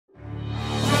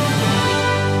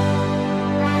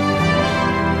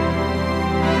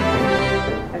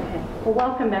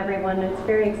welcome everyone. It's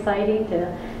very exciting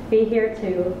to be here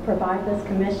to provide this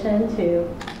commission to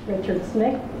Richard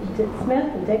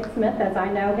Dick Smith, as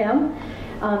I know him.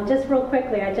 Just real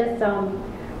quickly, I just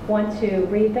want to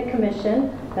read the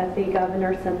commission that the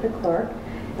governor sent the clerk.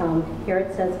 Here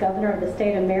it says, Governor of the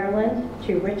State of Maryland,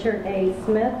 to Richard A.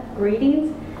 Smith,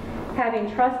 greetings.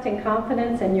 Having trust and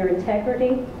confidence in your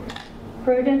integrity,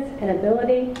 prudence, and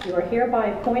ability, you are hereby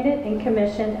appointed and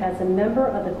commissioned as a member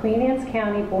of the Queen Anne's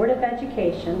County Board of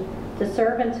Education to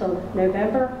serve until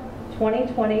November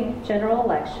 2020 general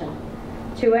election,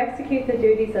 to execute the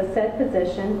duties of said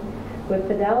position with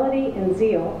fidelity and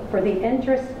zeal for the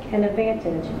interest and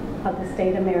advantage of the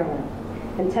state of Maryland.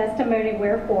 In testimony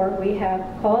wherefore we have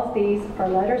caused these our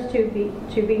letters to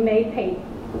be made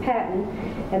patent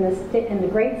in the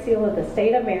great seal of the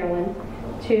state of Maryland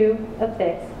to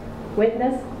affix.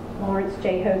 Witness, Lawrence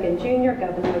J. Hogan Jr.,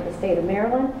 Governor of the State of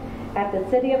Maryland, at the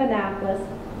City of Annapolis,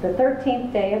 the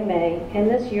 13th day of May, in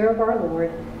this year of our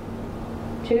Lord,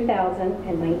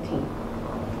 2019.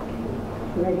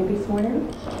 You ready to be sworn in?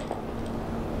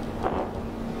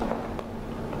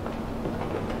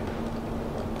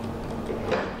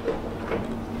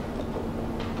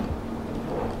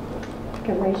 You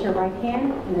can raise your right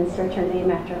hand and insert your name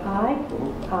after I.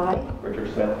 I,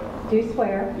 Richard Smith, do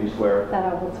swear that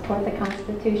I will support the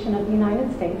Constitution of the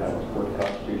United States I will support the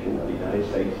Constitution of the United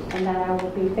States, and that I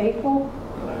will be faithful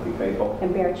and I will be faithful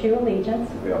and bear true allegiance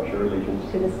and bear true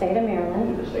allegiance to the state of to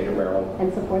Maryland the state of Maryland,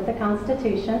 and support the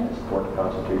Constitution and support the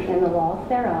Constitution and the laws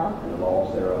thereof, and the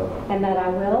laws thereof, and that I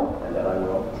will, and that I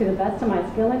will, to the best of my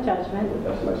skill and to judgment, the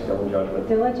best of my skill and judgment,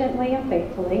 diligently and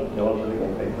faithfully, diligently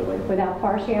and faithfully, without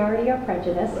partiality or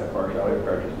prejudice, without partiality or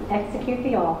prejudice, execute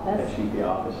the office execute the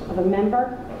office of a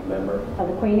member of a member of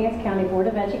the Queen Anne's County Board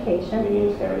of of Education Queen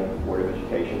Anne's County Board of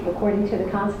Education, according to the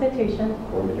Constitution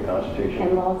according to the Constitution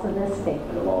and laws of this state.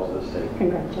 and the laws of the state.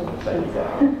 Congratulations. Thank you,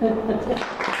 God.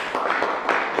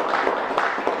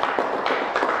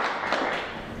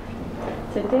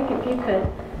 So Dick, if you could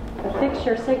affix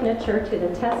your signature to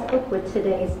the test book with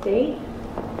today's date.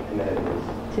 And that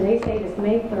is Today's date is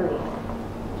May 30th,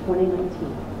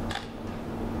 2019.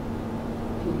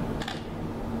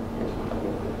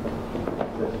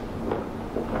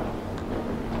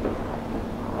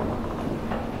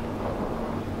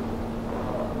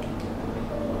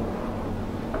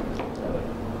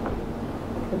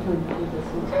 Which one did you do this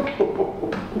one?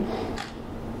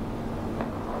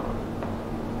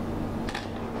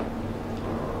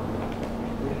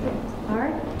 All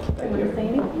right. Thank Want you. to say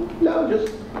anything? No,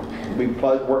 just we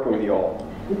pleasure working with you all.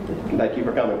 Thank you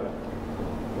for coming.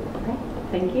 Okay.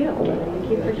 Thank you. Thank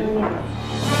you for joining us.